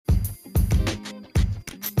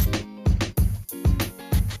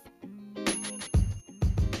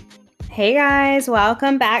Hey guys,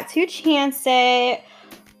 welcome back to Chance It.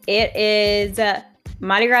 It is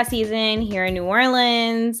Mardi Gras season here in New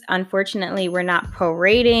Orleans. Unfortunately, we're not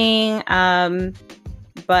parading,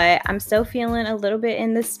 but I'm still feeling a little bit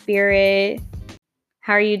in the spirit.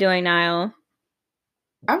 How are you doing, Niall?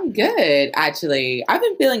 I'm good, actually. I've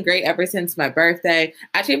been feeling great ever since my birthday.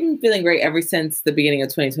 Actually, I've been feeling great ever since the beginning of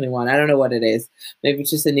 2021. I don't know what it is. Maybe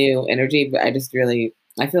it's just a new energy, but I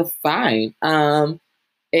feel fine.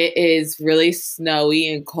 It is really snowy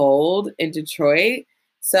and cold in Detroit.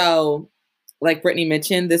 So, like Brittany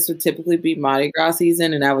mentioned, this would typically be Mardi Gras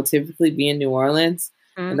season, and I would typically be in New Orleans.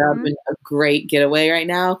 And that would be a great getaway right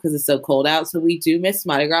now because it's so cold out. So we do miss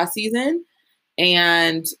Mardi Gras season.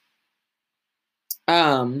 And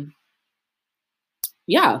um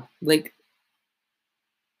yeah, like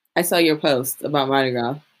I saw your post about Mardi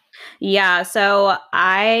Gras. Yeah, so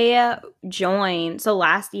I joined. So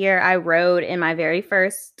last year I rode in my very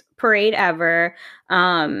first parade ever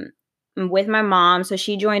with my mom. So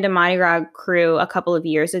she joined a Mardi Gras crew a couple of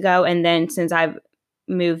years ago. And then since I've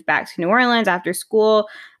moved back to New Orleans after school,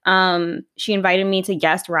 she invited me to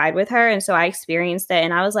guest ride with her. And so I experienced it.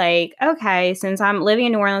 And I was like, okay, since I'm living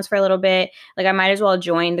in New Orleans for a little bit, like I might as well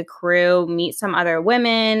join the crew, meet some other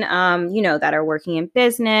women, that are working in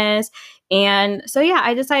business. And so, yeah,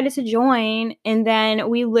 I decided to join. And then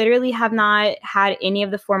we literally have not had any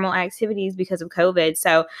of the formal activities because of COVID.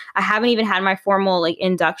 So I haven't even had my formal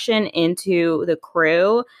induction into the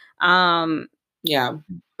crew. Yeah.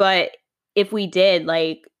 But if we did,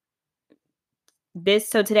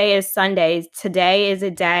 so today is Sunday. Today is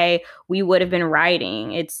a day we would have been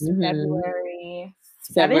riding. It's February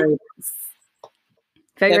 7th?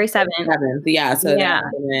 February 7th. Yeah, so that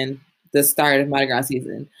would have been the start of Mardi Gras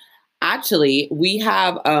season. Actually, we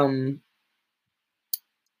have some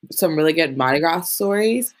really good Mardi Gras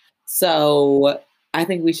stories. So I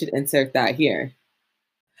think we should insert that here.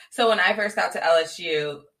 So when I first got to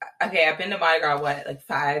LSU, okay, I've been to Mardi Gras,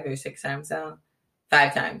 5 or 6 times now?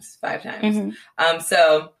 5 times.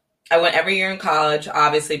 So I went every year in college,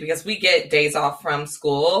 obviously, because we get days off from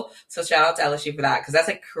school. So shout out to LSU for that, because that's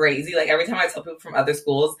crazy. Every time I tell people from other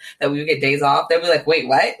schools that we would get days off, they'll be like, wait,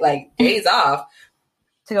 what? Days off?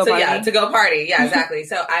 To go party. Yeah, to go party. Yeah, exactly.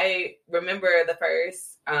 So I remember the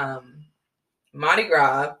first Mardi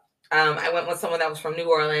Gras. I went with someone that was from New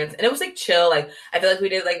Orleans, and it was chill. I feel like we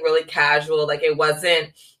did really casual. It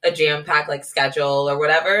wasn't a jam-packed schedule or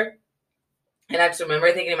whatever. And I just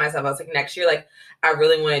remember thinking to myself, I was like, next year, I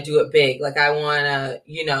really want to do it big. I want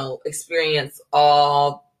to, experience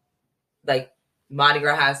all Mardi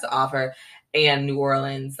Gras has to offer and New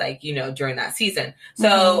Orleans, during that season.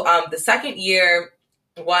 So the second year,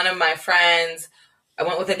 one of my friends, I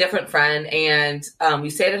went with a different friend, and we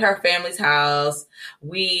stayed at her family's house.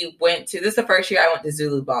 We went to, this is the first year I went to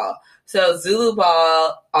Zulu Ball. So Zulu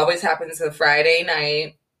Ball always happens the Friday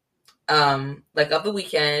night, of the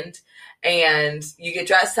weekend. And you get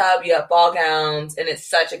dressed up, you have ball gowns, and it's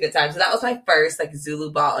such a good time. So that was my first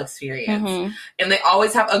Zulu Ball experience. And they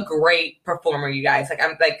always have a great performer, you guys.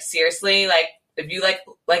 I'm seriously, if you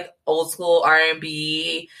like old school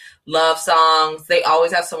R&B, love songs, they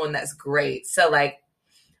always have someone that's great. So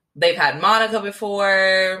they've had Monica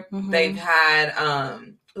before. They've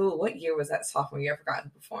had what year was that? Sophomore year, I forgot who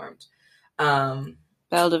performed.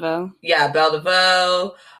 Belle DeVoe. Yeah, Belle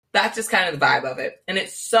DeVoe. That's just kind of the vibe of it. And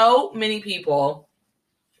it's so many people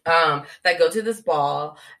that go to this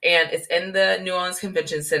ball, and it's in the New Orleans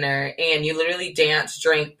Convention Center, and you literally dance,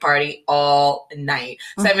 drink, party all night.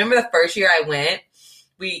 So I remember the first year I went,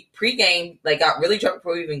 we pre-game, got really drunk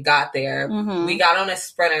before we even got there. We got on a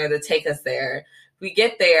sprinter to take us there. We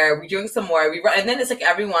get there, we drink some more, we run, and then it's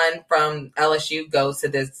everyone from LSU goes to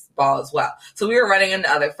this ball as well. So we were running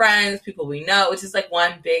into other friends, people we know, which is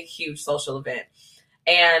one big, huge social event.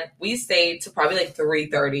 And we stayed to probably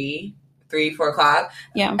 3:30, 4 o'clock.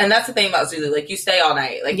 Yeah. And that's the thing about Zulu. You stay all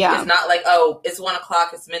night. It's not oh, it's 1 o'clock,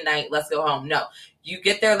 it's midnight, let's go home. No. You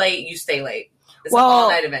get there late, you stay late. It's an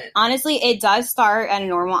all-night event. Honestly, it does start at a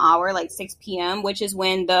normal hour, 6 p.m., which is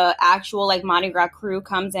when the actual, Mardi Gras crew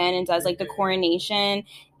comes in and does, the coronation.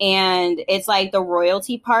 And it's, the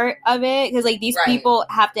royalty part of it. Because, these people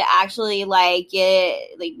have to actually, get,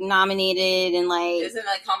 nominated and, Isn't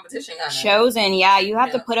competition kind of chosen. Yeah, you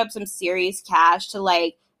have to put up some serious cash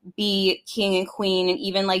to, be king and queen and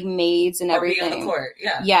even, maids and everything. Be on the court,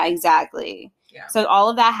 yeah. Yeah, exactly. Yeah. So all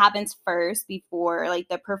of that happens first before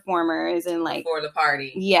the performers and before the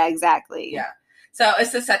party. Yeah, exactly. Yeah. So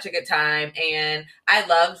it's just such a good time, and I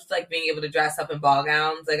loved being able to dress up in ball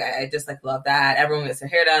gowns. I just love that. Everyone gets their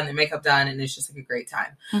hair done, their makeup done, and it's just a great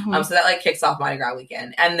time. So that kicks off Mardi Gras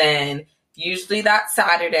weekend, and then Usually that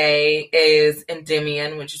Saturday is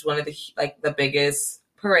Endymion, which is one of the biggest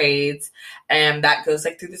parades, and that goes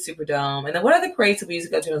like through the Superdome. And then what other parades do we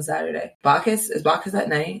usually go to on Saturday? Bacchus? Is Bacchus that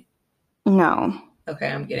night? No. Okay,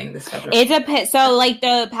 I'm getting this stuff. It's a pit. So like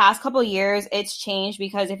the past couple years, it's changed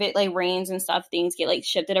because if it like rains and stuff, things get like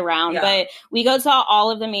shifted around. Yeah. But we go to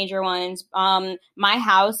all of the major ones. My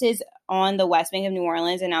house is on the West Bank of New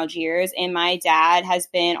Orleans in Algiers, and my dad has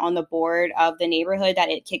been on the board of the neighborhood that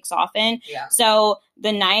it kicks off in. Yeah. So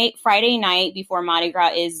Friday night before Mardi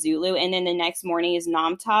Gras is Zulu, and then the next morning is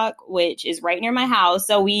Namtok, which is right near my house.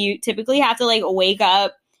 So we typically have to like wake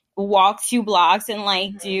up, walk 2 blocks, and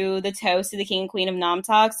like do the toast to the king and queen of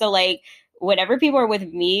Namtok. So like whatever people are with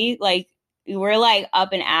me, like we're like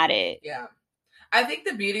up and at it. Yeah. I think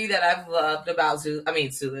the beauty that I've loved about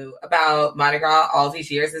Zulu, about Mardi Gras all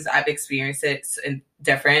these years is I've experienced it in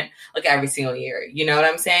different, like every single year. You know what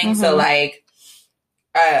I'm saying? Mm-hmm. So like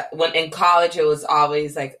when in college, it was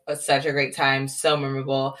always like such a great time, so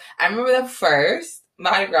memorable. I remember the first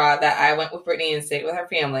Mardi Gras that I went with Brittany and stayed with her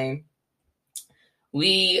family.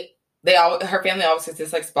 Her family always has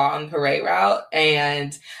this like spot on the parade route,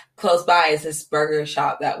 and close by is this burger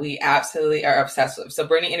shop that we absolutely are obsessed with. So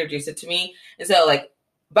Brittany introduced it to me, and so like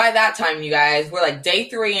by that time, you guys, we're like day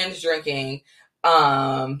 3 into drinking.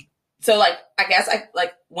 So like I guess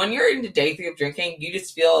when you're into day 3 of drinking, you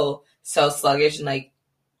just feel so sluggish, and like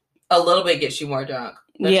a little bit gets you more drunk.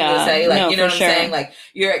 Yeah, say? Like, no, you know what I'm saying? Like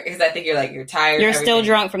because I think you're tired. You're still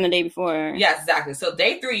drunk from the day before. Yes, exactly. So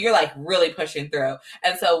day 3, you're like really pushing through,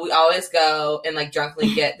 and so we always go and like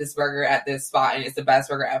drunkenly get this burger at this spot, and it's the best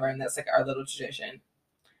burger ever, and that's like our little tradition.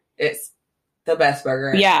 It's the best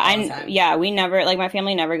burger. Yeah, we never my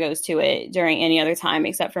family never goes to it during any other time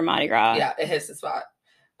except for Mardi Gras. Yeah, it hits the spot.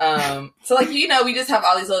 So like we just have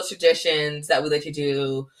all these little traditions that we like to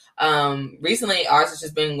do. Recently ours has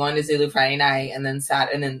just been going to Zulu Friday night, and then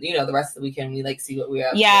and then the rest of the weekend we like see what we're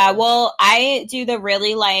up to. Well, I do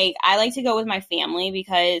I like to go with my family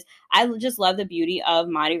because I just love the beauty of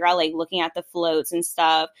Mardi Gras, like looking at the floats and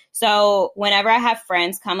stuff. So whenever I have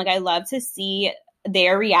friends come, like I love to see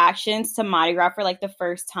their reactions to Mardi Gras for like the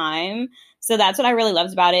first time. So that's what I really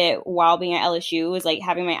loved about it while being at LSU, was like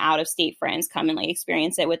having my out of state friends come and like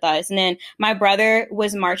experience it with us. And then my brother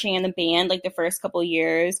was marching in the band like the first couple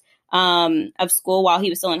years of school while he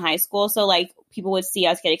was still in high school. So like people would see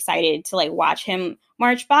us get excited to like watch him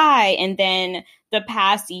march by. And then the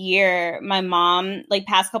past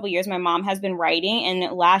couple years, my mom has been writing,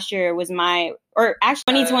 and last year was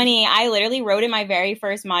 2020, I literally rode in my very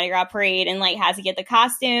first Mardi Gras parade and like had to get the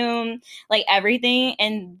costume, like everything,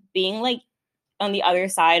 and being like on the other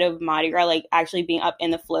side of Mardi Gras, like actually being up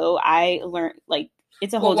in the flow, I learned like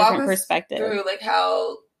it's a whole different perspective. Through like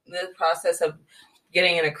how the process of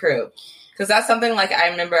getting in a crew. Because that's something like I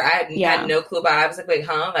remember I had no clue about. I was like, wait,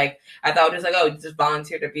 huh? Like I thought it was like, oh, you just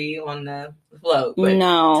volunteer to be on the float. But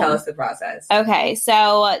no. Tell us the process. Okay,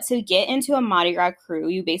 so to get into a Mardi Gras crew,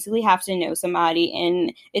 you basically have to know somebody,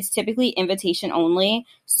 and it's typically invitation only.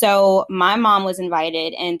 So my mom was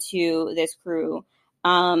invited into this crew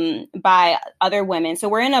by other women. So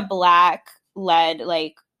we're in a Black-led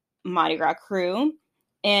like Mardi Gras crew,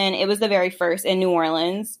 and it was the very first in New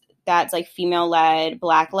Orleans that's like female-led,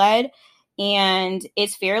 Black-led. And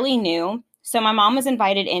it's fairly new. So my mom was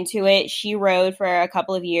invited into it. She rode for a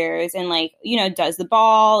couple of years and like, does the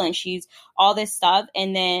ball, and she's all this stuff.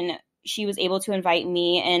 And then she was able to invite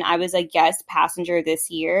me, and I was a guest passenger this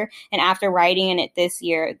year. And after riding in it this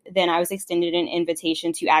year, then I was extended an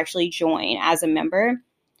invitation to actually join as a member.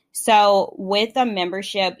 So with a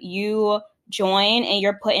membership, you join and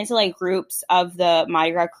you're put into like groups of the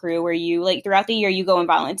Mardi Gras crew where you like throughout the year you go and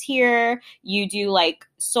volunteer, you do like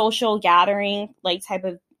social gathering like type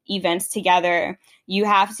of events together. You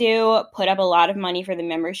have to put up a lot of money for the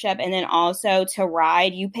membership, and then also to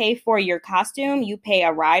ride, you pay for your costume, you pay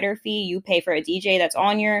a rider fee, you pay for a DJ that's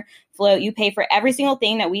on your float, you pay for every single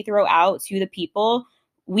thing that we throw out to the people,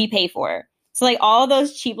 we pay for. So like all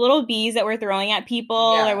those cheap little bees that we're throwing at people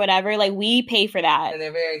or whatever, like we pay for that. And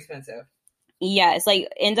they're very expensive. Yes, like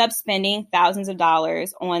end up spending thousands of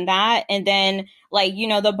dollars on that. And then like,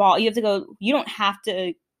 the ball, you have to go, you don't have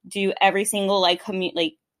to do every single like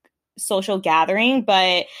social gathering,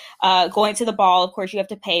 but going to the ball, of course, you have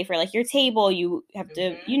to pay for like your table, you have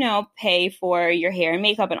to, pay for your hair and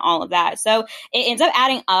makeup and all of that. So it ends up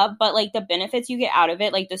adding up, but like the benefits you get out of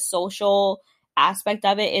it, like the social aspect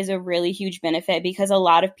of it is a really huge benefit, because a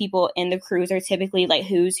lot of people in the crews are typically like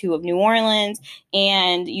who's who of New Orleans,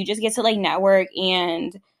 and you just get to like network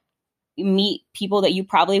and meet people that you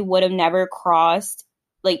probably would have never crossed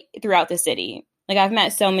like throughout the city. Like, I've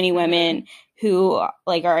met so many women who,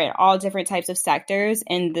 like, are in all different types of sectors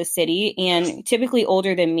in the city and typically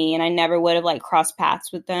older than me. And I never would have, like, crossed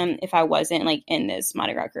paths with them if I wasn't, like, in this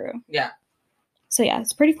Mardi Gras crew. Yeah. So, yeah,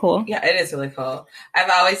 it's pretty cool. Yeah, it is really cool.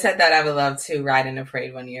 I've always said that I would love to ride in a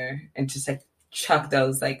parade one year and just, like, chuck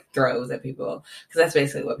those, like, throws at people. Because that's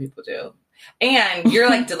basically what people do. And you're,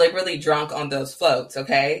 like, deliberately drunk on those floats,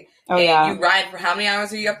 okay? Oh, and yeah. you ride for how many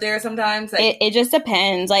hours are you up there sometimes? Like, it just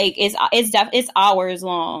depends. Like, it's hours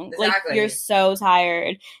long. Exactly. Like, you're so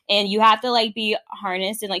tired. And you have to, like, be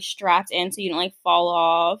harnessed and, like, strapped in so you don't, like, fall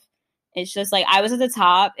off. It's just, like, I was at the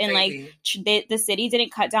top, and, crazy. like, the city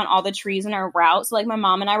didn't cut down all the trees in our route. So, like, my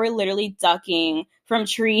mom and I were literally ducking from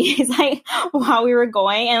trees, like, while we were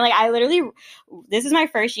going. And, like, this is my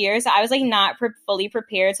first year, so I was, like, not fully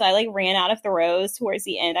prepared. So I, like, ran out of throws towards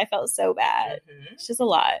the end. I felt so bad. Mm-hmm. It's just a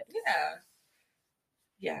lot. Yeah.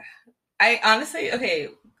 Yeah. I honestly, okay,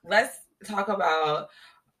 let's talk about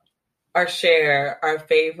our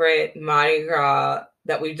favorite Mardi Gras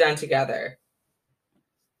that we've done together.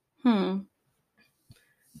 Honestly,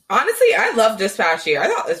 I loved this past year. I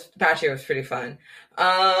thought this past year was pretty fun.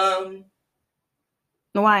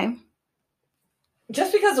 Why?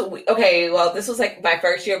 Just because, this was like my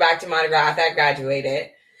first year back to Mardi Gras after I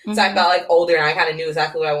graduated. Mm-hmm. So I felt like older and I kind of knew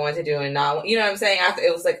exactly what I wanted to do and not, you know what I'm saying? After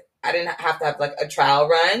it was like, I didn't have to have like a trial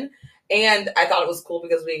run. And I thought it was cool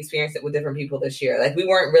because we experienced it with different people this year. Like, we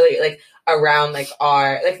weren't really, like, around, like,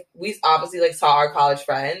 we obviously, like, saw our college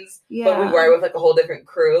friends. Yeah. But we were with, like, a whole different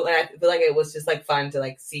crew. And I feel like it was just, like, fun to,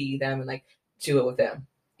 like, see them and, like, do it with them.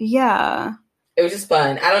 Yeah. It was just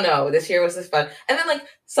fun. I don't know. This year was just fun. And then, like,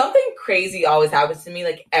 something crazy always happens to me,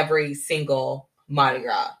 like, every single Mardi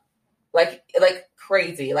Gras. Like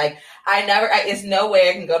crazy. Like, it's no way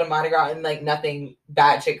I can go to Mardi Gras and, like, nothing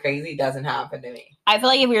bad shit crazy doesn't happen to me. I feel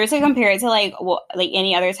like if we were to compare it to, like, like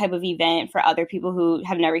any other type of event for other people who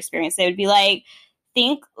have never experienced it, it would be like,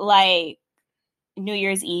 think, like, New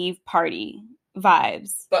Year's Eve party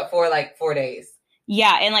vibes. But for, like, 4 days.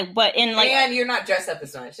 Yeah, and, like, but in, like... And you're not dressed up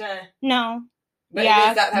as much. No. But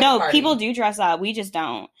yeah. No, people do dress up. We just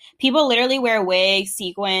don't. People literally wear wigs,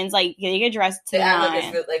 sequins, like, they get dressed to the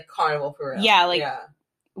nine. Like, it's carnival for real. Yeah, like,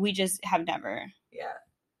 we just have never. Yeah.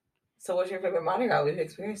 So what's your favorite Mardi Gras we've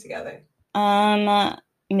experienced together?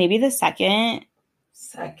 Maybe the second.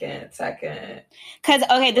 Second. Because,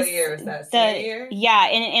 okay, what year was that? Senior year? Yeah,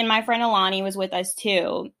 and my friend Alani was with us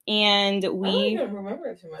too, and we. I don't even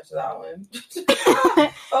remember too much of that one.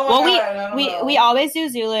 We always do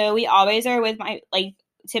Zulu. We always are with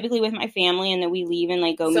typically with my family, and then we leave and,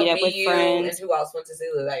 like, go meet up with friends. And who else went to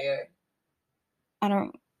Zulu that year?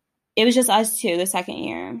 It was just us two the second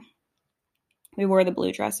year. We wore the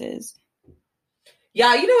blue dresses.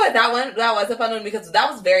 Yeah, you know what? That was a fun one because that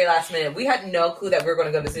was very last minute. We had no clue that we were going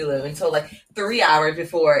to go to Zulu until, like, 3 hours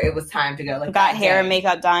before it was time to go. Like, got hair and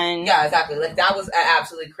makeup done. Yeah, exactly. Like, that was an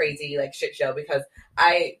absolutely crazy, like, shit show because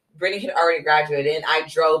Brittany had already graduated and I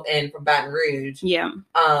drove in from Baton Rouge. Yeah.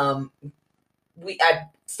 I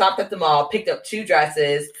stopped at the mall, picked up 2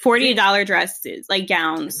 dresses. $40 dresses, like,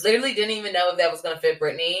 gowns. Literally didn't even know if that was going to fit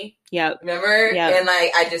Brittany. Yep. Remember? Yep. And,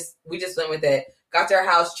 like, we just went with it. Got to our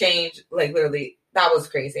house, changed, like, literally. That was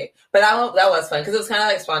crazy. But that was fun because it was kind of,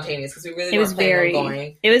 like, spontaneous because we really weren't planning on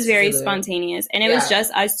going. It was very spontaneous. And it was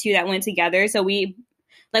just us two that went together. So we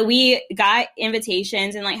got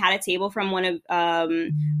invitations and, like, had a table from one of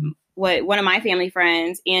my family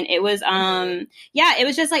friends, and it was it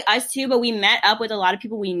was just, like, us two, but we met up with a lot of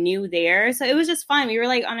people we knew there, so it was just fun. We were,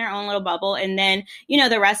 like, on our own little bubble, and then, you know,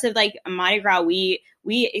 the rest of, like, Mardi Gras,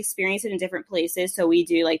 we experience it in different places. So we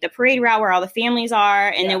do, like, the parade route where all the families are,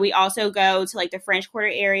 and then we also go to, like, the French Quarter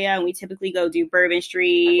area, and we typically go do Bourbon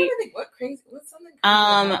Street. I'm trying to think what's something crazy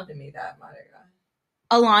that happened to me that Mardi Gras.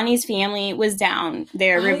 Alani's family was down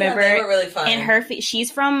there, remember? Yeah, they were really fun. And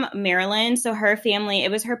she's from Maryland, so her family, it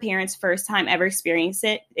was her parents' first time ever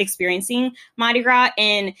experiencing Mardi Gras,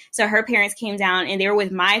 and so her parents came down, and they were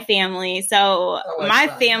with my family, so my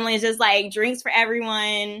family is just, like, drinks for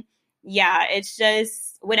everyone. Yeah, it's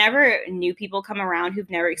just, whenever new people come around who've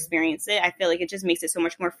never experienced it, I feel like it just makes it so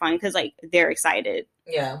much more fun, because, like, they're excited.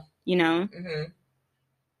 Yeah. You know?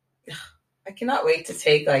 Mm-hmm. I cannot wait to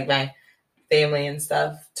take, like, my family and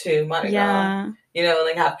stuff to Mardi Gras, you know, and,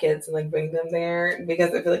 like, have kids and, like, bring them there because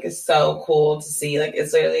I feel like it's so cool to see. Like,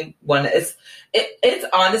 it's literally it's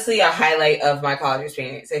honestly a highlight of my college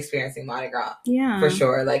experience, experiencing Mardi Gras. Yeah, for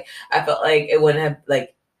sure. Like, I felt like it wouldn't have,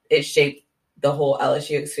 like, it shaped the whole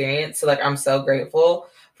LSU experience. So, like, I'm so grateful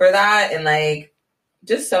for that. And, like,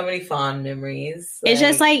 just so many fond memories. It's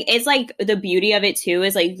just like, it's like the beauty of it too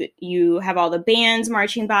is like you have all the bands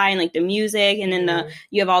marching by and like the music, and then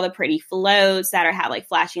you have all the pretty floats that have like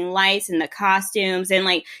flashing lights and the costumes, and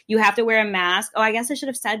like you have to wear a mask. Oh, I guess I should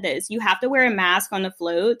have said this. You have to wear a mask on the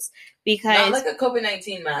floats because not like a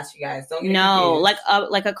COVID-19 mask, you guys. Don't get no,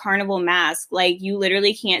 confused. like a carnival mask. Like you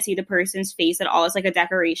literally can't see the person's face at all. It's like a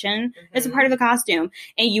decoration. It's a part of the costume,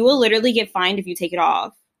 and you will literally get fined if you take it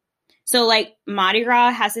off. So, like, Mardi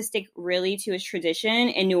Gras has to stick really to its tradition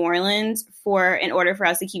in New Orleans in order for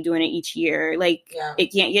us to keep doing it each year. Like,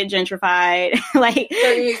 it can't get gentrified. Like,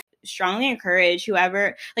 strongly encourage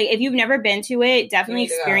whoever, like, if you've never been to it, definitely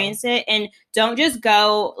experience it. And don't just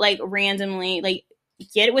go, like, randomly. Like,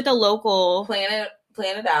 get with a local. Plan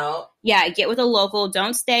it out. Yeah, get with a local.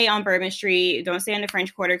 Don't stay on Bourbon Street. Don't stay on the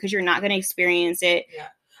French Quarter because you're not going to experience it. Yeah.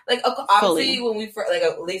 Like, obviously, when we first, like,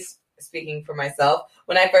 at least speaking for myself,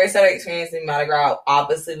 when I first started experiencing Mardi Gras,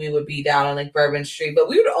 obviously we would be down on like Bourbon Street, but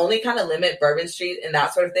we would only kind of limit Bourbon Street and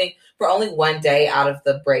that sort of thing for only one day out of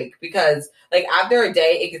the break, because like after a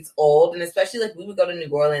day it gets old, and especially like we would go to New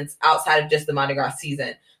Orleans outside of just the Mardi Gras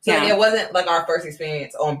season, so it wasn't like our first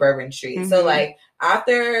experience on Bourbon Street. So like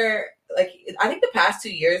after, like, I think the past 2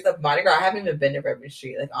 years of Mardi Gras, I haven't even been to Bourbon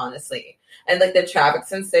Street, like, honestly. And, like, the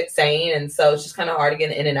traffic's insane, and so it's just kind of hard to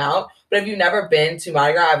get in and out. But if you've never been to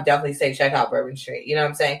Mardi Gras, I would definitely say check out Bourbon Street. You know what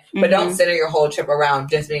I'm saying? But don't center your whole trip around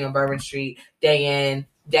just being on Bourbon Street day in,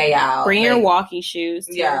 day out. Bring your walking shoes.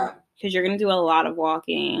 Too, yeah. Because you're going to do a lot of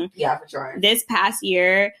walking. Yeah, for sure. This past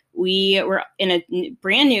year, we were in a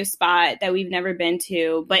brand new spot that we've never been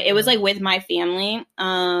to. But it was, like, with my family.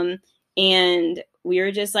 And we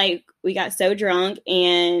were just like, we got so drunk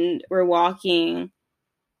and we're walking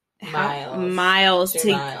miles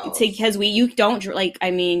to because you don't like,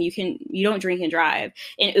 I mean, you don't drink and drive,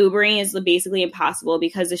 and Ubering is basically impossible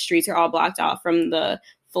because the streets are all blocked off from the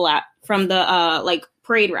like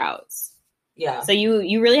parade routes. Yeah. So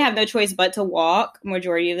you really have no choice but to walk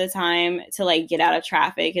majority of the time to like get out of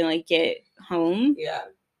traffic and like get home. Yeah.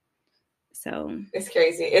 So it's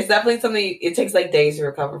crazy. It's definitely something it takes like days to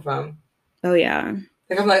recover from. Oh yeah.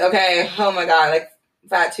 Like I'm like, okay, oh my god, like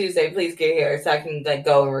Fat Tuesday, please get here so I can like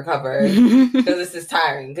go and recover, because this is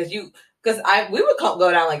tiring. Because we would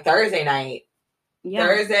go down like Thursday night,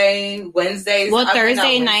 Thursday, Wednesdays. Well,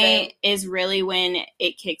 Thursday night is really when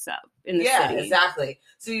it kicks up in the city. Yeah, exactly.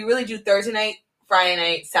 So you really do Thursday night, Friday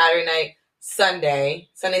night, Saturday night, Sunday.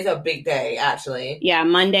 Sunday's a big day, actually. Yeah,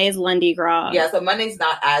 Monday is Lundi Gras. Yeah, so Monday's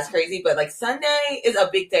not as crazy, but like Sunday is a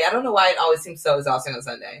big day. I don't know why it always seems so exhausting on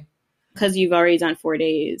Sunday. Because you've already done 4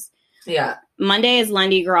 days. Yeah. Monday is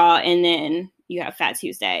Lundi Gras, and then you have Fat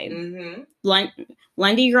Tuesday.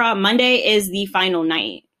 Lundi Gras, Monday is the final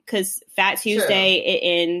night, because Fat Tuesday, it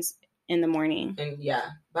ends in the morning. And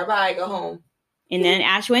bye-bye, go home. And then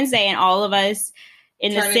Ash Wednesday, and all of us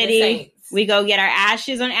in the city, we go get our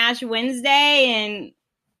ashes on Ash Wednesday and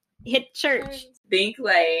hit church. Think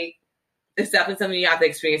like it's definitely something you have to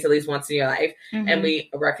experience at least once in your life. And we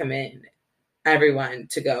recommend everyone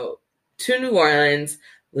to go to New Orleans,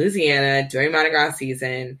 Louisiana during Mardi Gras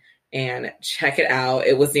season and check it out.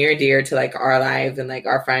 It was near and dear to like our lives and like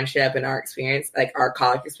our friendship and our experience, like our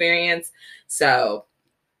college experience. So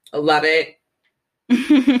love it.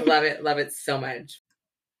 Love it so much.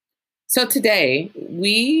 So today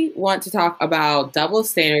we want to talk about double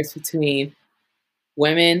standards between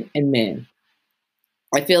women and men.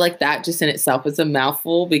 I feel like that just in itself is a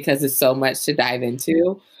mouthful because there's so much to dive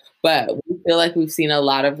into, but we feel like we've seen a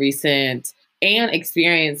lot of recent and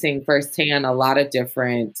experiencing firsthand a lot of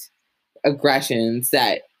different aggressions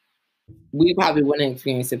that we probably wouldn't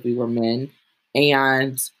experience if we were men.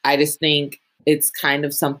 And I just think it's kind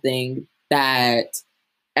of something that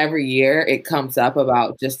every year it comes up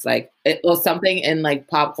about, just like something in like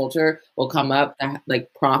pop culture will come up that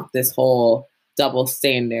like prompt this whole double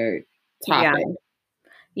standard topic.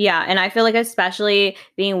 Yeah. And I feel like especially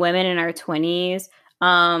being women in our 20s,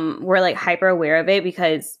 we're like hyper aware of it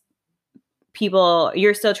because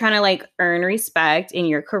you're still trying to like earn respect in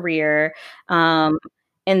your career.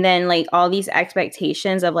 And then like all these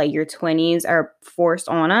expectations of like your 20s are forced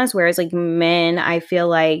on us. Whereas like men, I feel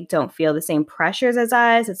like don't feel the same pressures as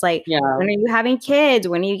us. It's like, when are you having kids?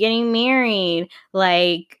 When are you getting married?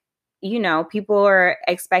 Like, you know, people are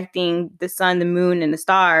expecting the sun, the moon, and the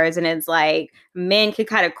stars. And it's like men can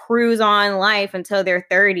kind of cruise on life until they're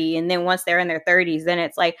 30. And then once they're in their 30s, then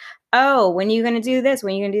it's like, oh, when are you going to do this?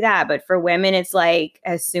 When are you going to do that? But for women, it's like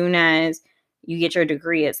as soon as you get your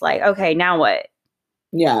degree, it's like, okay, now what?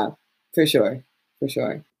 Yeah, for sure. For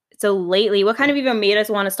sure. So lately, what kind of even made us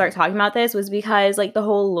want to start talking about this was because like the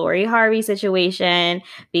whole Lori Harvey situation,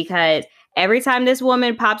 because every time this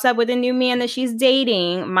woman pops up with a new man that she's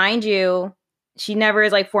dating, mind you, she never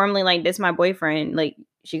is like formally like, this my boyfriend. Like,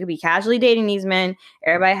 she could be casually dating these men.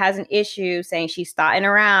 Everybody has an issue saying she's starting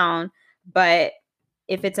around. But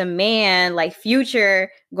if it's a man like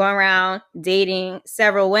Future going around dating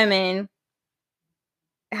several women,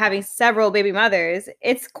 having several baby mothers,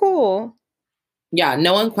 it's cool. Yeah,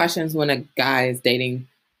 no one questions when a guy is dating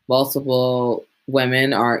multiple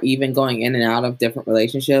women or even going in and out of different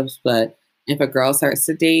relationships. But if a girl starts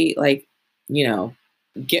to date, like, you know,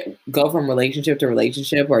 go from relationship to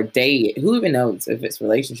relationship or date, who even knows if it's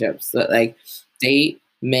relationships, but like date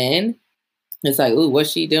men, it's like, ooh,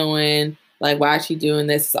 what's she doing? Like, why is she doing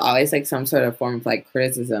this? It's always like some sort of form of like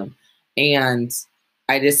criticism. And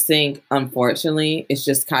I just think, unfortunately, it's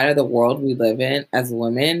just kind of the world we live in as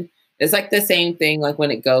women. It's like the same thing, like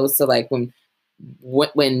when it goes to like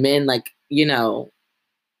when men, like, you know,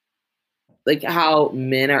 like how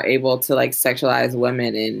men are able to like sexualize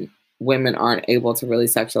women and women aren't able to really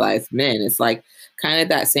sexualize men. It's like kind of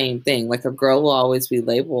that same thing. Like a girl will always be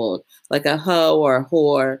labeled like a hoe or a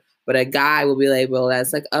whore, but a guy will be labeled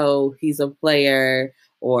as like, oh, he's a player,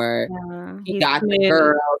 or he got the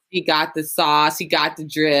girl, he got the sauce, he got the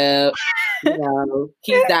drip, you know,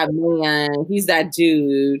 he's that man, he's that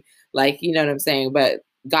dude. Like, you know what I'm saying? But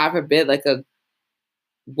God forbid, like a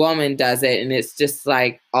woman does it and it's just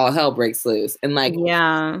like all hell breaks loose. And like,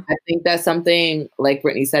 yeah, I think that's something, like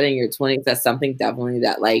Brittany said, in your 20s, that's something definitely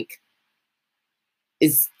that like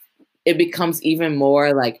it becomes even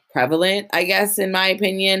more like prevalent, I guess, in my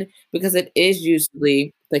opinion, because it is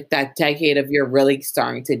usually like that decade of you're really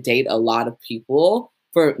starting to date a lot of people.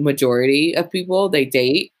 For majority of people, they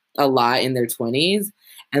date a lot in their 20s.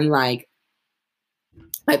 And like,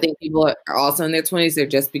 I think people are also in their 20s, they're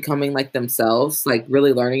just becoming like themselves, like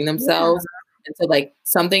really learning themselves. Yeah. And so like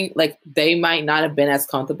something like they might not have been as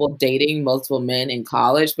comfortable dating multiple men in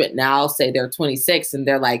college, but now say they're 26 and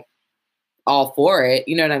they're like all for it.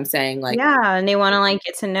 You know what I'm saying? Like, yeah, and they want to like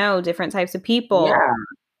get to know different types of people. Yeah.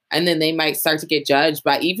 And then they might start to get judged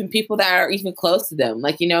by even people that are even close to them.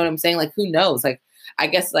 Like, you know what I'm saying? Like, who knows? Like, I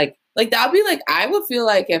guess like that'd be like, I would feel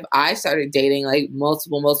like if I started dating like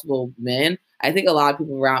multiple men, I think a lot of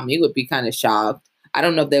people around me would be kind of shocked. I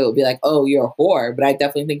don't know if they would be like, oh, you're a whore, but I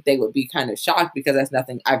definitely think they would be kind of shocked because that's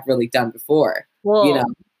nothing I've really done before. Well, you know?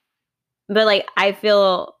 But like, I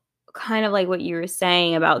feel kind of like what you were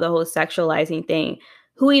saying about the whole sexualizing thing.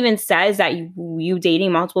 Who even says that you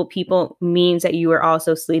dating multiple people means that you are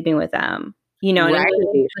also sleeping with them? You know, right?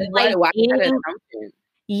 I mean? Like, why dating,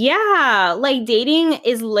 yeah, like dating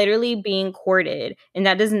is literally being courted, and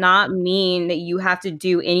that does not mean that you have to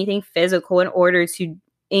do anything physical in order to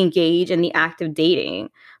engage in the act of dating.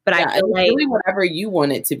 But yeah, I feel like really whatever you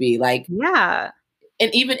want it to be, like, yeah.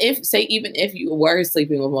 And even if you were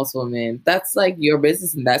sleeping with multiple men, that's like your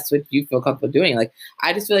business and that's what you feel comfortable doing. Like,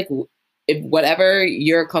 I just feel like if whatever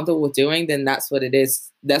you're comfortable with doing, then that's what it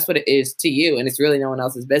is. That's what it is to you. And it's really no one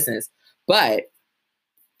else's business. But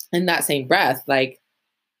in that same breath, like,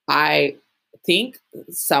 I think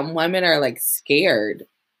some women are like scared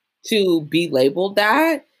to be labeled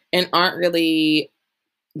that and aren't really,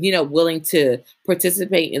 you know, willing to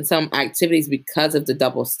participate in some activities because of the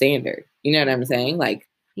double standard. You know what I'm saying? Like,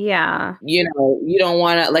 yeah, you know, you don't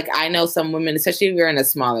want to, like, I know some women, especially if you're in a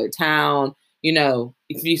smaller town, you know,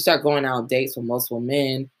 if you start going out on dates with multiple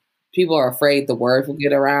men, people are afraid the word will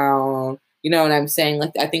get around. You know what I'm saying?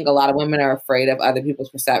 Like, I think a lot of women are afraid of other people's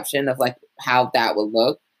perception of like how that would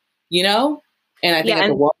look, you know? And I think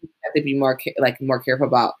as a woman, you have to be more careful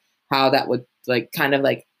about how that would like kind of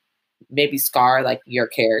like maybe scar like your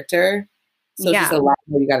character. So it's just a lot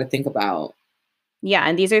more you got to think about. Yeah,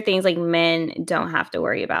 and these are things like men don't have to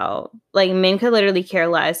worry about. Like, men could literally care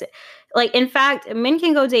less. Like, in fact, men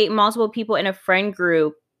can go date multiple people in a friend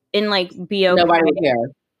group and like be okay. Nobody would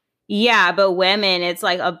care. Yeah, but women, it's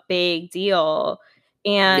like a big deal.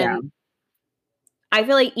 And I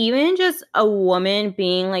feel like even just a woman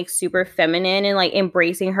being like super feminine and like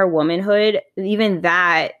embracing her womanhood, even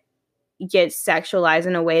that gets sexualized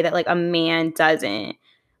in a way that like a man doesn't.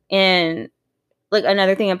 And like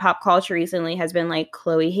another thing in pop culture recently has been like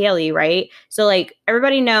Chloe Haley, right? So like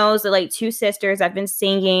everybody knows that like two sisters have been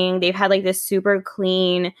singing. They've had like this super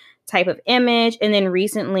clean type of image. And then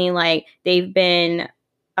recently, like they've been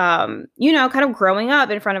you know, kind of growing up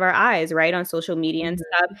in front of our eyes, right, on social media and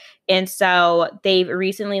stuff. And so they've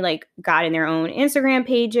recently like gotten their own Instagram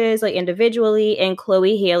pages, like individually. And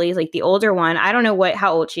Chloe Haley's like the older one. I don't know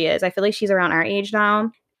how old she is. I feel like she's around our age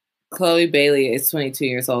now. Chloe Bailey is 22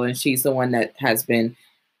 years old, and she's the one that has been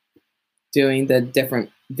doing the different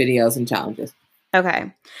videos and challenges.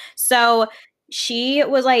 Okay. So she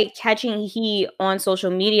was like catching heat on social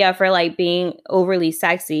media for like being overly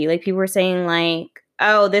sexy. Like people were saying like,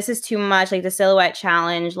 oh, this is too much, like the silhouette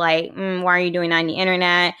challenge, like, why are you doing that on the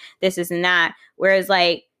internet? This and that. Whereas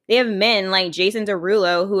like they have men like Jason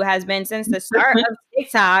Derulo, who has been since the start of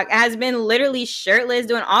TikTok, has been literally shirtless,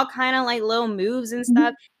 doing all kind of like little moves and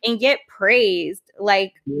stuff, and get praised.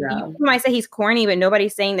 Like you might say he's corny, but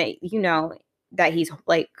nobody's saying that, you know, that he's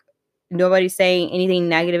like, nobody's saying anything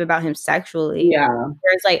negative about him sexually. Yeah.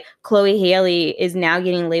 Whereas like Chloe Haley is now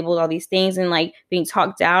getting labeled all these things and like being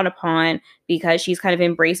talked down upon because she's kind of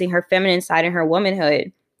embracing her feminine side and her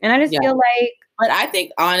womanhood. And I just feel like, but I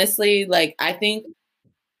think honestly, like, I think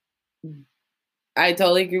I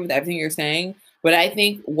totally agree with everything you're saying, but I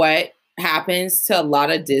think what happens to a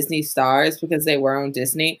lot of Disney stars because they were on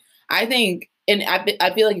Disney, I think, and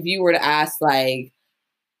I feel like if you were to ask like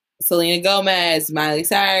Selena Gomez, Miley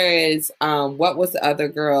Cyrus, what was the other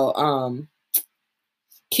girl?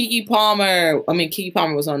 Keke Palmer. I mean, Keke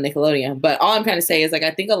Palmer was on Nickelodeon, but all I'm trying to say is like,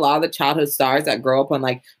 I think a lot of the childhood stars that grow up on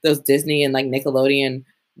like those Disney and like Nickelodeon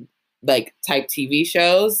like type TV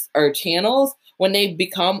shows or channels, when they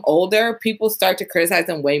become older, people start to criticize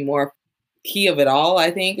them way more. Key of it all, I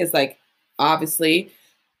think, is like, obviously,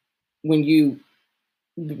 when you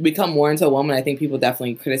become more into a woman, I think people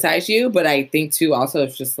definitely criticize you. But I think too, also,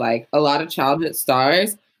 it's just like a lot of childhood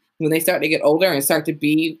stars, when they start to get older and start to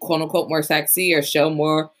be quote unquote more sexy or show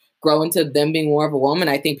more, grow into them being more of a woman,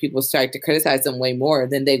 I think people start to criticize them way more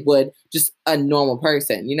than they would just a normal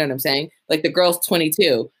person. You know what I'm saying? Like the girl's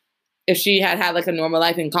 22. If she had like a normal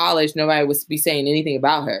life in college, nobody would be saying anything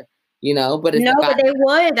about her, you know? But it's but they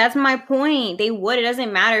would. That's my point. They would. It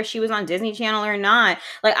doesn't matter if she was on Disney Channel or not.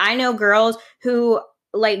 Like I know girls who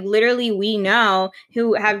like literally we know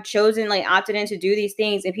who have chosen like opted in to do these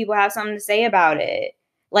things and people have something to say about it.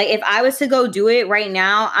 Like if I was to go do it right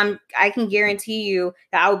now, I can guarantee you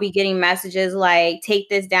that I would be getting messages like take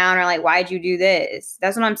this down or like why'd you do this?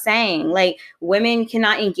 That's what I'm saying. Like women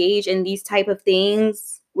cannot engage in these type of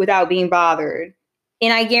things without being bothered.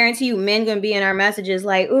 And I guarantee you men gonna be in our messages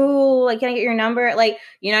like, ooh, like, can I get your number? Like,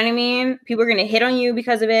 you know what I mean? People are gonna hit on you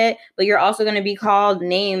because of it, but you're also gonna be called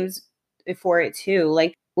names for it too.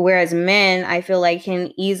 Like, whereas men, I feel like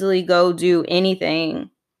can easily go do anything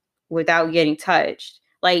without getting touched.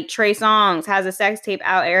 Like Trey Songz has a sex tape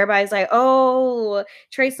out. Everybody's like, oh,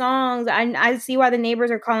 Trey Songz, I see why the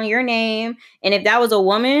neighbors are calling your name. And if that was a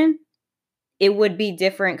woman, it would be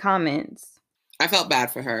different comments. I felt bad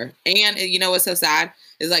for her. And you know what's so sad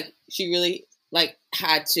is like she really like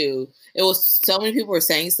had to. It was so many people were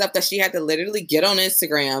saying stuff that she had to literally get on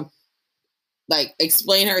Instagram, like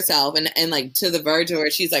explain herself and like to the verge where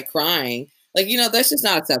she's like crying. Like, you know, that's just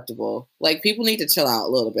not acceptable. Like people need to chill out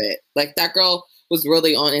a little bit. Like that girl was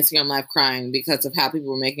really on Instagram Live crying because of how people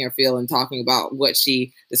were making her feel and talking about what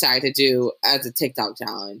she decided to do as a TikTok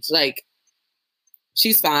challenge. Like,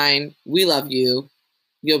 she's fine. We love you.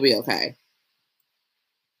 You'll be okay.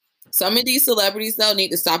 Some of these celebrities, though,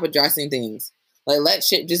 need to stop addressing things. Like, let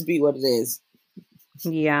shit just be what it is.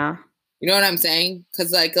 Yeah. You know what I'm saying?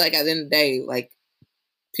 Because, like at the end of the day, like,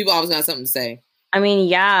 people always got something to say. I mean,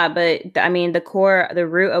 yeah, but I mean, the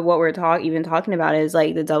root of what we're talking about is,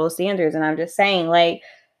 like, the double standards. And I'm just saying, like,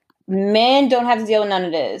 men don't have to deal with none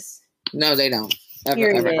of this. No, they don't. Ever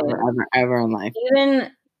in life.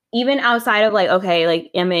 Even outside of like, okay,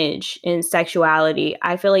 like image and sexuality,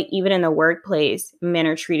 I feel like even in the workplace, men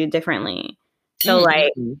are treated differently. So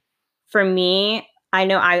like for me, I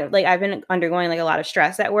know I've been undergoing like a lot of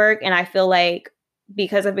stress at work, and I feel like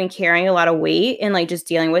because I've been carrying a lot of weight and like just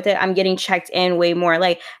dealing with it, I'm getting checked in way more.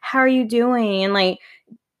 Like, how are you doing? And like,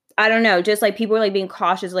 I don't know, just like people are like being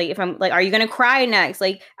cautious. Like if I'm like, are you going to cry next?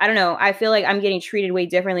 Like, I don't know. I feel like I'm getting treated way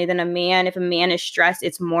differently than a man. If a man is stressed,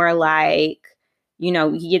 it's more like, you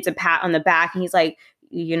know, he gets a pat on the back and he's like,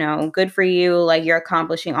 you know, good for you. Like you're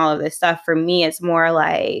accomplishing all of this stuff. For me, it's more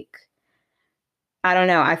like, I don't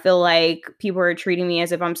know. I feel like people are treating me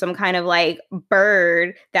as if I'm some kind of like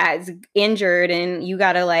bird that's injured and you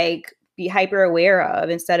got to like be hyper aware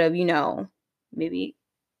of instead of, you know, maybe.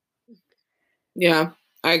 Yeah,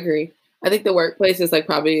 I agree. I think the workplace is like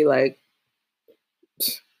probably like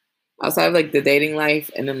outside of like the dating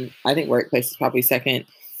life. And then I think workplace is probably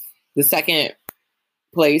the second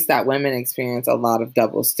place that women experience a lot of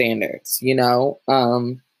double standards, you know?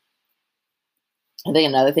 I think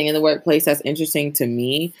another thing in the workplace that's interesting to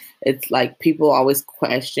me, it's like people always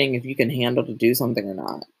question if you can handle to do something or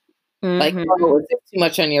not. Like, oh, is there too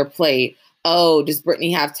much on your plate? Oh, does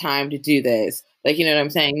Brittany have time to do this? Like, you know what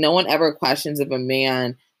I'm saying? No one ever questions if a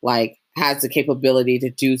man like has the capability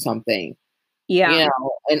to do something. Yeah. You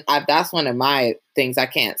know, and that's one of my things I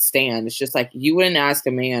can't stand. It's just like, you wouldn't ask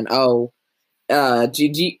a man, oh, are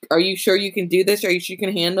you sure you can do this? Are you sure you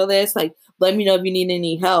can handle this? Like, let me know if you need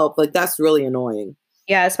any help. Like, that's really annoying.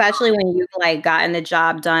 Yeah, especially when you've like gotten the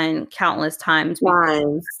job done countless times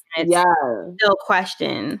before. It's still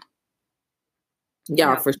questioned.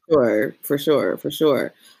 Yeah, for sure. For sure. For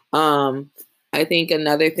sure. I think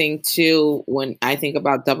another thing too, when I think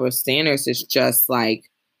about double standards, is just like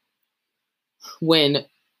when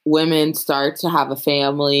women start to have a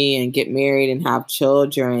family and get married and have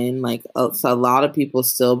children, like so a lot of people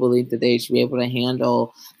still believe that they should be able to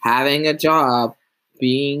handle having a job,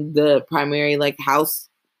 being the primary like house,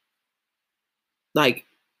 like,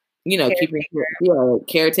 you know,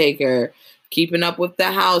 caretaker, keeping up with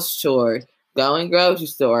the house chores, going grocery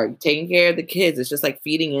store, taking care of the kids. It's just like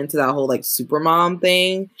feeding into that whole like super mom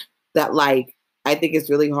thing that like I think it's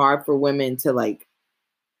really hard for women to like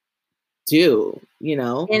do, you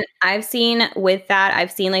know? And I've seen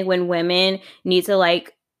like when women need to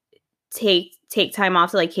like take time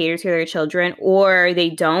off to like cater to their children, or they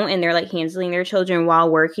don't and they're like handling their children while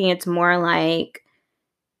working, it's more like,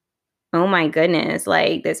 oh my goodness,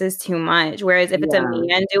 like this is too much. Whereas if it's a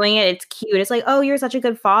man doing it, it's cute. It's like, oh, you're such a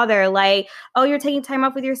good father. Like, oh, you're taking time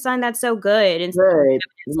off with your son. That's so good. And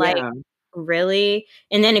it's like, really?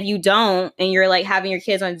 And then if you don't, and you're like having your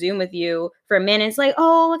kids on Zoom with you for a minute, it's like,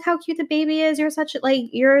 oh, look how cute the baby is. You're such like,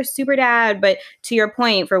 you're a super dad. But to your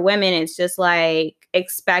point, for women, it's just like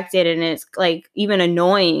expected, and it's like even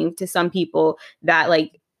annoying to some people that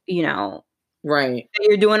like, you know, right,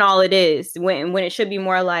 you're doing all it is when it should be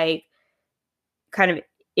more like kind of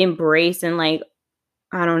embrace and like,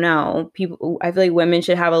 I don't know, people, I feel like women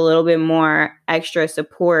should have a little bit more extra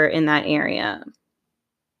support in that area.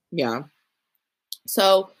 Yeah.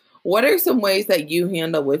 So what are some ways that you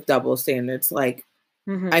handle with double standards? Like,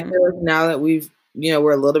 I feel like now that we're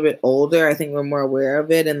a little bit older, I think we're more aware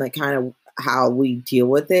of it and like kind of how we deal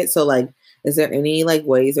with it. So like, is there any like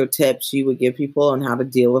ways or tips you would give people on how to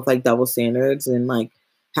deal with like double standards and like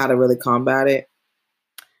how to really combat it?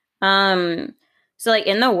 So like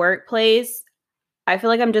in the workplace, I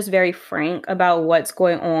feel like I'm just very frank about what's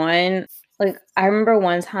going on. Like I remember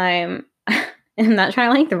one time, I'm not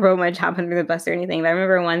trying to like throw my job under the bus or anything, but I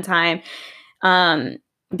remember one time,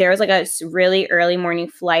 there was like a really early morning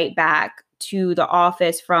flight back to the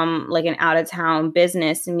office from like an out of town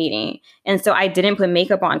business meeting. And so I didn't put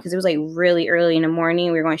makeup on because it was like really early in the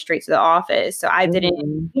morning. We were going straight to the office. So I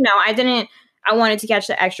didn't, I wanted to catch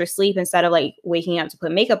the extra sleep instead of like waking up to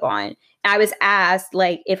put makeup on. I was asked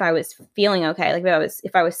like if I was feeling okay, like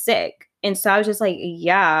if I was sick. And so I was just like,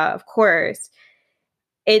 yeah, of course.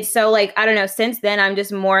 It's so like, I don't know, since then I'm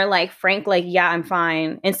just more like frank, like, yeah, I'm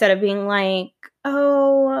fine. Instead of being like,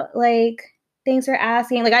 oh, like, thanks for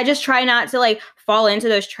asking. Like, I just try not to like fall into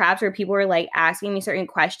those traps where people are like asking me certain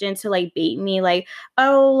questions to like bait me, like,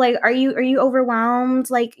 oh, like, are you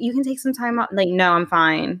overwhelmed? Like, you can take some time off. Like, no, I'm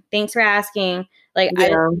fine. Thanks for asking. Like,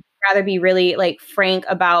 I'd rather be really like frank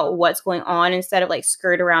about what's going on instead of like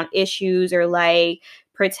skirt around issues or like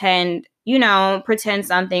pretend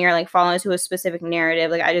something or like fall into a specific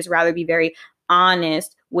narrative. Like, I just rather be very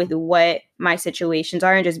honest with what my situations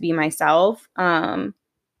are and just be myself,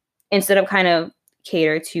 instead of kind of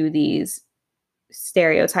cater to these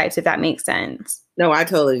stereotypes, if that makes sense. No, I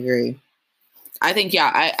totally agree. I think,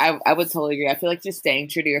 I would totally agree. I feel like just staying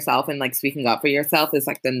true to yourself and like speaking up for yourself is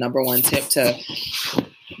like the number one tip to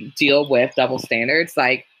deal with double standards.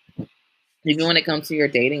 Like, even when it comes to your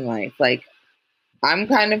dating life, like, I'm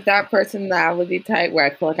kind of that personality type where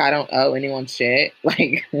I feel like I don't owe anyone shit.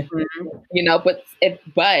 Like,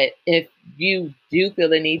 but if you do feel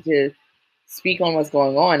the need to speak on what's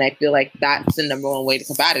going on, I feel like that's the number one way to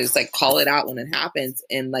combat it. It's like, call it out when it happens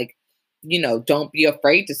and like, don't be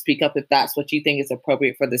afraid to speak up if that's what you think is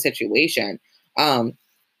appropriate for the situation. I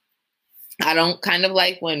don't kind of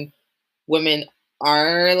like when women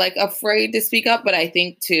are like afraid to speak up, but I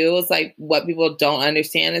think too, it's like what people don't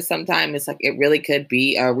understand is sometimes it's like it really could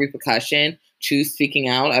be a repercussion to speaking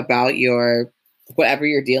out about your whatever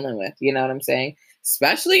you're dealing with. You know what I'm saying?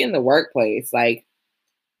 Especially in the workplace. Like,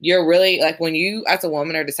 you're really like, when you as a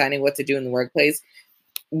woman are deciding what to do in the workplace,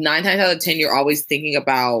 9 times out of 10, you're always thinking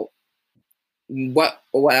about what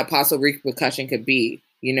a possible repercussion could be.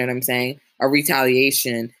 You know what I'm saying? A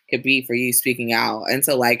retaliation could be for you speaking out. And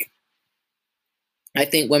so like, I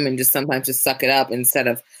think women just sometimes just suck it up instead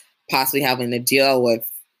of possibly having to deal with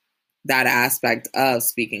that aspect of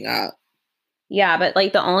speaking up. Yeah, but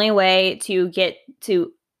like the only way to get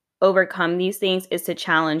to overcome these things is to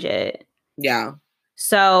challenge it. Yeah.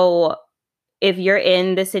 So if you're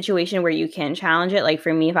in the situation where you can challenge it, like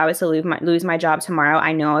for me, if I was to lose my job tomorrow,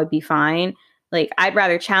 I know I'd be fine. Like, I'd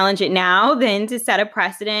rather challenge it now than to set a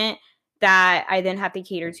precedent that I then have to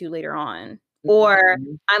cater to later on. Or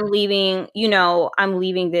I'm leaving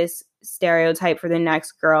this stereotype for the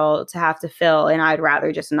next girl to have to fill, and I'd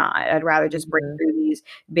rather just not. I'd rather just break through these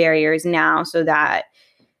barriers now so that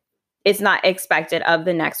it's not expected of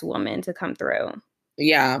the next woman to come through.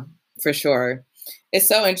 Yeah, for sure. It's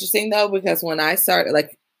so interesting though, because when I started,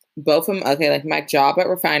 like both of them, like my job at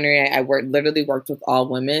Refinery, I literally worked with all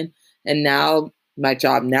women, and now my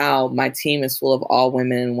team is full of all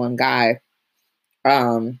women and one guy.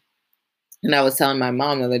 And I was telling my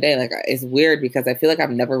mom the other day, like, it's weird because I feel like I've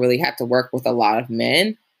never really had to work with a lot of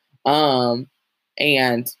men. And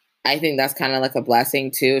I think that's kind of like a blessing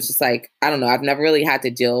too. It's just like, I don't know. I've never really had to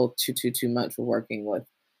deal too much with working with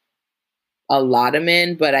a lot of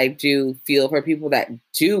men, but I do feel for people that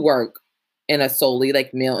do work in a solely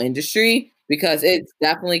like male industry, because it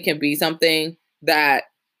definitely can be something that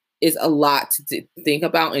is a lot to think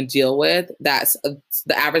about and deal with. That's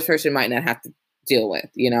the average person might not have to deal with,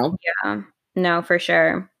 you know? Yeah, no, for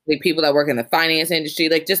sure. Like people that work in the finance industry,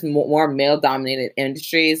 like just more male dominated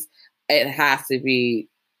industries, it has to be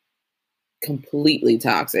completely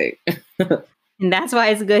toxic. And that's why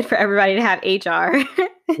it's good for everybody to have HR.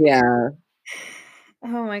 Yeah.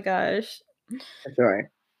 Oh my gosh. For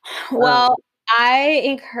sure. Well, I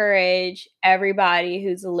encourage everybody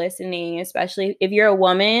who's listening, especially if you're a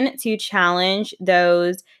woman, to challenge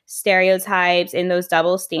those stereotypes and those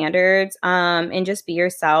double standards, and just be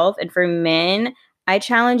yourself. And for men, I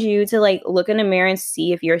challenge you to like look in the mirror and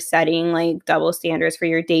see if you're setting like double standards for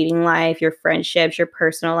your dating life, your friendships, your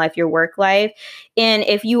personal life, your work life. And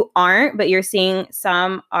if you aren't, but you're seeing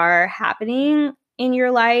some are happening in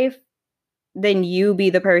your life, then you be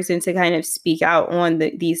the person to kind of speak out on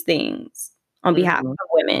these things on behalf of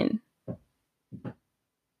women.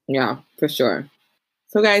 Yeah, for sure.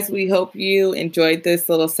 So guys, we hope you enjoyed this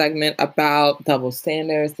little segment about double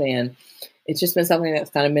standards, and it's just been something that's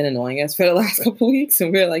kind of been annoying us for the last couple of weeks.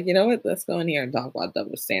 And we're like, you know what, let's go in here and talk about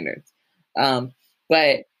double standards.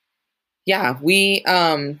 But yeah, we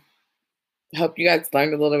hope you guys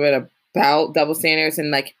learned a little bit about double standards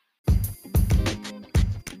and like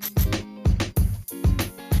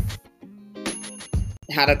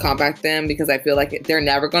how to combat them, because I feel like they're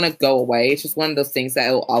never going to go away. It's just one of those things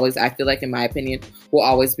that will always, I feel like in my opinion, will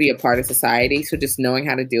always be a part of society. So just knowing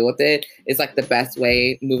how to deal with it is like the best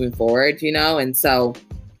way moving forward, you know? And so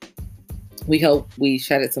we hope we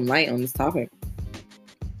shedded some light on this topic.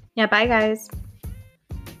 Yeah, bye guys.